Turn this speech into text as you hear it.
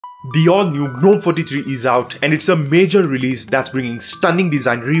The all-new GNOME 43 is out, and it's a major release that's bringing stunning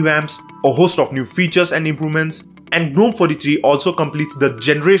design revamps, a host of new features and improvements, and GNOME 43 also completes the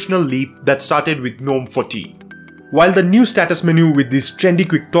generational leap that started with GNOME 40. While the new status menu with these trendy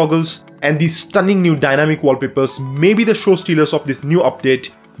quick toggles and these stunning new dynamic wallpapers may be the show stealers of this new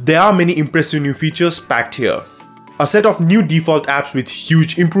update, there are many impressive new features packed here. A set of new default apps with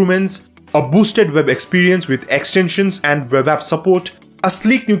huge improvements, a boosted web experience with extensions and web app support, a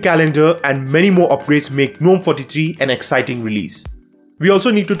sleek new calendar, and many more upgrades make GNOME 43 an exciting release. We also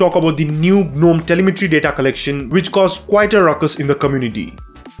need to talk about the new GNOME Telemetry data collection, which caused quite a ruckus in the community.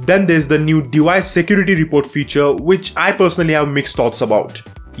 Then there's the new device security report feature, which I personally have mixed thoughts about.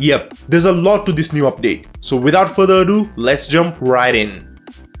 Yep, there's a lot to this new update. So without further ado, let's jump right in.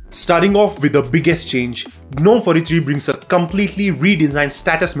 Starting off with the biggest change, GNOME 43 brings a completely redesigned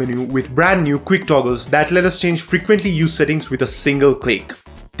status menu with brand new quick toggles that let us change frequently used settings with a single click.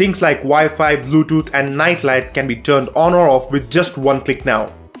 Things like Wi-Fi, Bluetooth, and nightlight can be turned on or off with just one click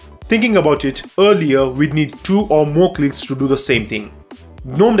now. Thinking about it, earlier we'd need 2 or more clicks to do the same thing.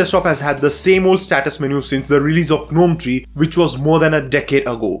 GNOME Desktop has had the same old status menu since the release of GNOME 3, which was more than a decade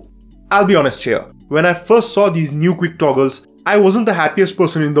ago. I'll be honest here, when I first saw these new quick toggles, I wasn't the happiest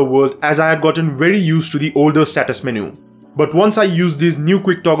person in the world as I had gotten very used to the older status menu. But once I used these new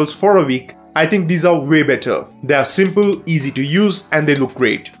quick toggles for a week, I think these are way better. They are simple, easy to use, and they look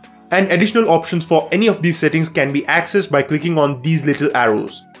great. And additional options for any of these settings can be accessed by clicking on these little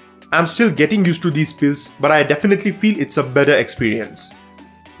arrows. I'm still getting used to these pills, but I definitely feel it's a better experience.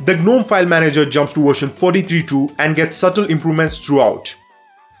 The GNOME File Manager jumps to version 43.2 and gets subtle improvements throughout.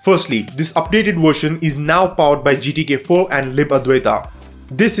 Firstly, this updated version is now powered by GTK4 and libadwaita.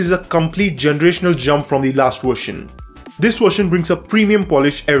 This is a complete generational jump from the last version. This version brings a premium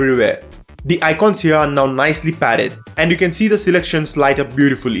polish everywhere. The icons here are now nicely padded, and you can see the selections light up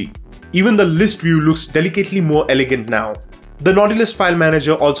beautifully. Even the list view looks delicately more elegant now. The Nautilus File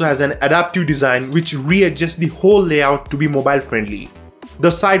Manager also has an adaptive design which readjusts the whole layout to be mobile friendly. The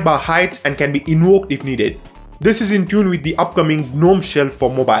sidebar hides and can be invoked if needed. This is in tune with the upcoming GNOME Shell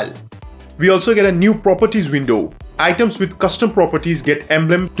for mobile. We also get a new properties window. Items with custom properties get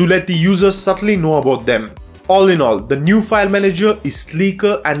emblems to let the user subtly know about them. All in all, the new file manager is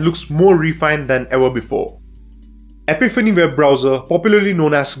sleeker and looks more refined than ever before. Epiphany web browser, popularly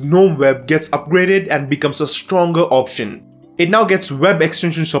known as GNOME Web, gets upgraded and becomes a stronger option. It now gets web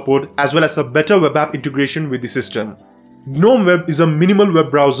extension support as well as a better web app integration with the system. GNOME Web is a minimal web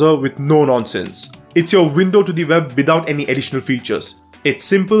browser with no nonsense. It's your window to the web without any additional features. It's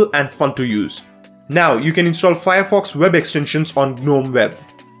simple and fun to use. Now you can install Firefox web extensions on GNOME Web.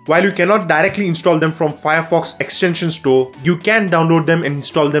 While you cannot directly install them from Firefox Extension Store, you can download them and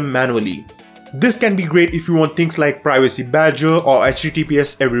install them manually. This can be great if you want things like Privacy Badger or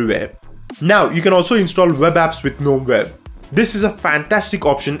HTTPS everywhere. Now you can also install web apps with GNOME Web. This is a fantastic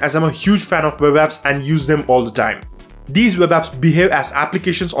option as I'm a huge fan of web apps and use them all the time. These web apps behave as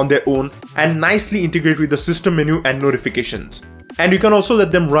applications on their own and nicely integrate with the system menu and notifications. And you can also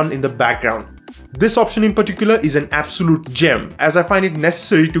let them run in the background. This option in particular is an absolute gem as I find it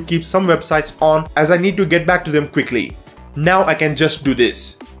necessary to keep some websites on as I need to get back to them quickly. Now I can just do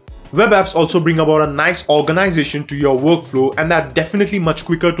this. Web apps also bring about a nice organization to your workflow, and they're definitely much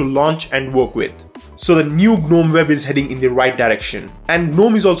quicker to launch and work with. So the new GNOME Web is heading in the right direction. And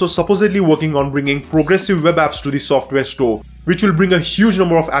GNOME is also supposedly working on bringing progressive web apps to the software store, which will bring a huge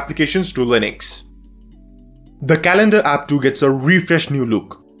number of applications to Linux. The Calendar app too gets a refreshed new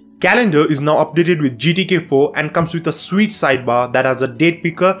look. Calendar is now updated with GTK4 and comes with a sweet sidebar that has a date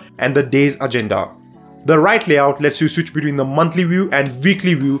picker and the day's agenda. The right layout lets you switch between the monthly view and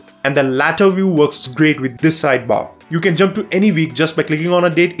weekly view, and the latter view works great with this sidebar. You can jump to any week just by clicking on a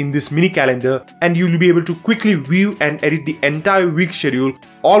date in this mini calendar, and you'll be able to quickly view and edit the entire week schedule,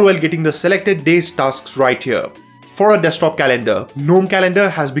 all while getting the selected day's tasks right here. For a desktop calendar, GNOME Calendar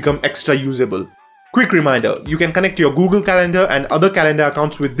has become extra usable. Quick reminder, you can connect your Google Calendar and other calendar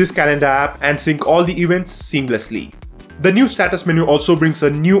accounts with this calendar app and sync all the events seamlessly. The new status menu also brings a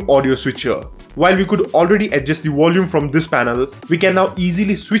new audio switcher. While we could already adjust the volume from this panel, we can now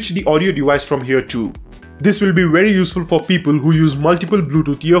easily switch the audio device from here too. This will be very useful for people who use multiple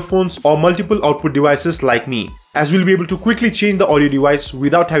Bluetooth earphones or multiple output devices like me, as we'll be able to quickly change the audio device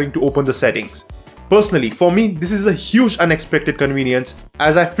without having to open the settings. Personally, for me, this is a huge unexpected convenience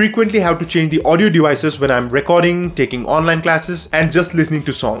as I frequently have to change the audio devices when I'm recording, taking online classes, and just listening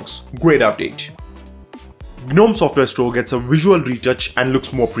to songs. Great update. GNOME Software Store gets a visual retouch and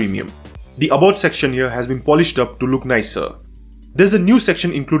looks more premium. The About section here has been polished up to look nicer. There's a new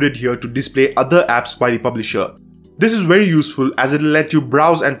section included here to display other apps by the publisher. This is very useful as it will let you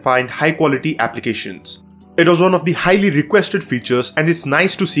browse and find high quality applications. It was one of the highly requested features and it's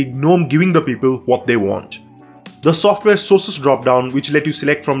nice to see GNOME giving the people what they want. The software sources dropdown, which let you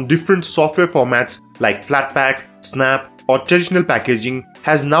select from different software formats like Flatpak, Snap or traditional packaging,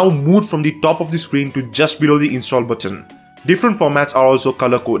 has now moved from the top of the screen to just below the install button. Different formats are also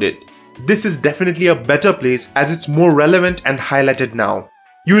color coded. This is definitely a better place as it's more relevant and highlighted now.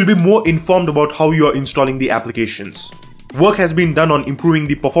 You will be more informed about how you are installing the applications. Work has been done on improving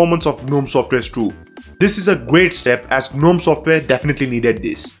the performance of GNOME software too. This is a great step as GNOME software definitely needed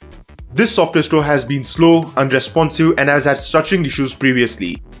this. This software store has been slow, unresponsive and has had stuttering issues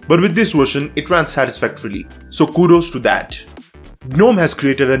previously, but with this version it ran satisfactorily, so kudos to that. GNOME has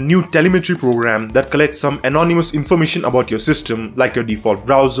created a new telemetry program that collects some anonymous information about your system like your default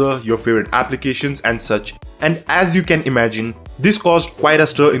browser, your favorite applications and such, and as you can imagine, this caused quite a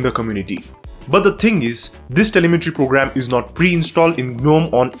stir in the community. But the thing is, this telemetry program is not pre-installed in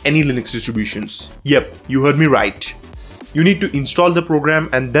GNOME on any Linux distributions. Yep, you heard me right. You need to install the program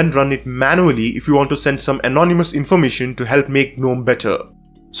and then run it manually if you want to send some anonymous information to help make GNOME better.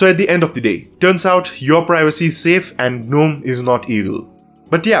 So at the end of the day, turns out your privacy is safe and GNOME is not evil.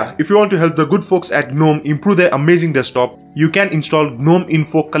 But yeah, if you want to help the good folks at GNOME improve their amazing desktop, you can install GNOME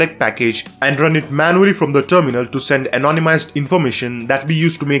Info Collect package and run it manually from the terminal to send anonymized information that will be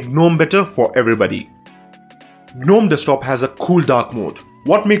used to make GNOME better for everybody. GNOME Desktop has a cool dark mode.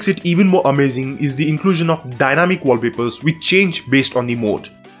 What makes it even more amazing is the inclusion of dynamic wallpapers which change based on the mode.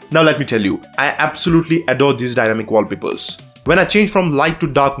 Now let me tell you, I absolutely adore these dynamic wallpapers. When I change from light to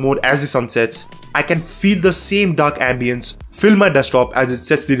dark mode as the sun sets, I can feel the same dark ambience fill my desktop as it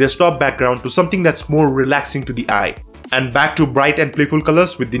sets the desktop background to something that's more relaxing to the eye, and back to bright and playful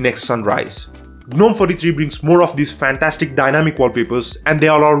colors with the next sunrise. GNOME 43 brings more of these fantastic dynamic wallpapers and they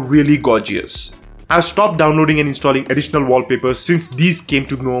all are really gorgeous. I've stopped downloading and installing additional wallpapers since these came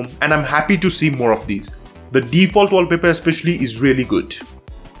to GNOME and I'm happy to see more of these. The default wallpaper especially is really good.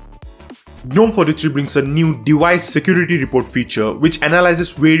 GNOME 43 brings a new device security report feature which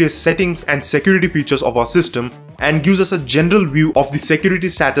analyzes various settings and security features of our system and gives us a general view of the security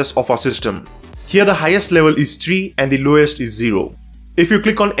status of our system. Here the highest level is 3 and the lowest is 0. If you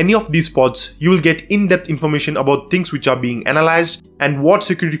click on any of these pods, you will get in-depth information about things which are being analyzed and what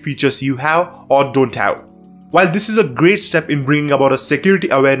security features you have or don't have. While this is a great step in bringing about a security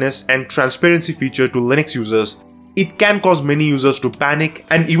awareness and transparency feature to Linux users, it can cause many users to panic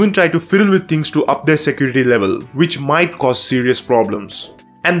and even try to fiddle with things to up their security level, which might cause serious problems.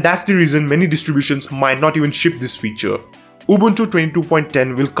 And that's the reason many distributions might not even ship this feature. Ubuntu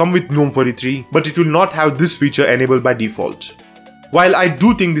 22.10 will come with GNOME 43, but it will not have this feature enabled by default. While I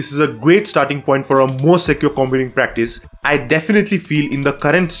do think this is a great starting point for a more secure computing practice, I definitely feel in the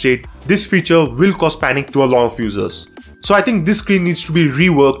current state, this feature will cause panic to a lot of users. So I think this screen needs to be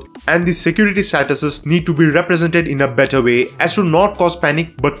reworked and the security statuses need to be represented in a better way as to not cause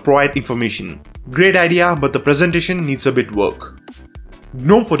panic but provide information. Great idea, but the presentation needs a bit work.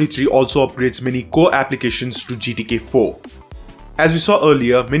 GNOME 43 also upgrades many core applications to GTK 4. As we saw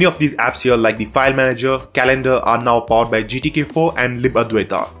earlier, many of these apps here like the File Manager, Calendar are now powered by GTK 4 and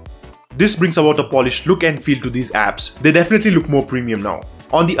libadwaita. This brings about a polished look and feel to these apps. They definitely look more premium now.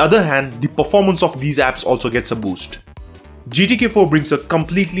 On the other hand, the performance of these apps also gets a boost. GTK 4 brings a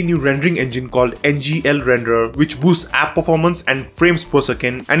completely new rendering engine called NGL Renderer which boosts app performance and frames per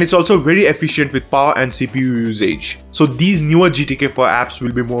second, and it's also very efficient with power and CPU usage. So these newer GTK 4 apps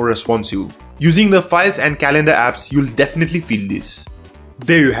will be more responsive. Using the files and calendar apps, you'll definitely feel this.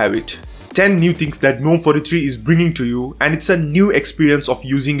 There you have it. 10 new things that GNOME 43 is bringing to you, and it's a new experience of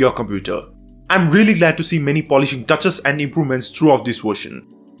using your computer. I'm really glad to see many polishing touches and improvements throughout this version.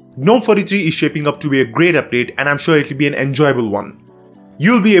 GNOME 43 is shaping up to be a great update and I'm sure it will be an enjoyable one.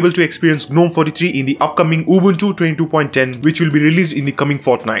 You'll be able to experience GNOME 43 in the upcoming Ubuntu 22.10 which will be released in the coming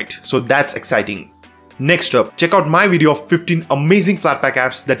fortnight, so that's exciting. Next up, check out my video of 15 amazing Flatpak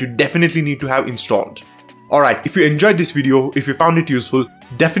apps that you definitely need to have installed. Alright, if you enjoyed this video, if you found it useful,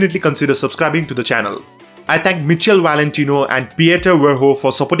 definitely consider subscribing to the channel. I thank Michel Valentino and Pieter Verho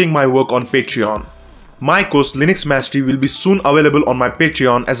for supporting my work on Patreon. My course Linux Mastery will be soon available on my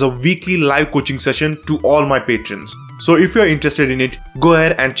Patreon as a weekly live coaching session to all my patrons. So if you're interested in it, go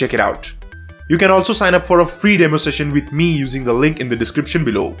ahead and check it out. You can also sign up for a free demo session with me using the link in the description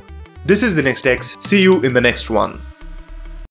below. This is the Next X. See you in the next one.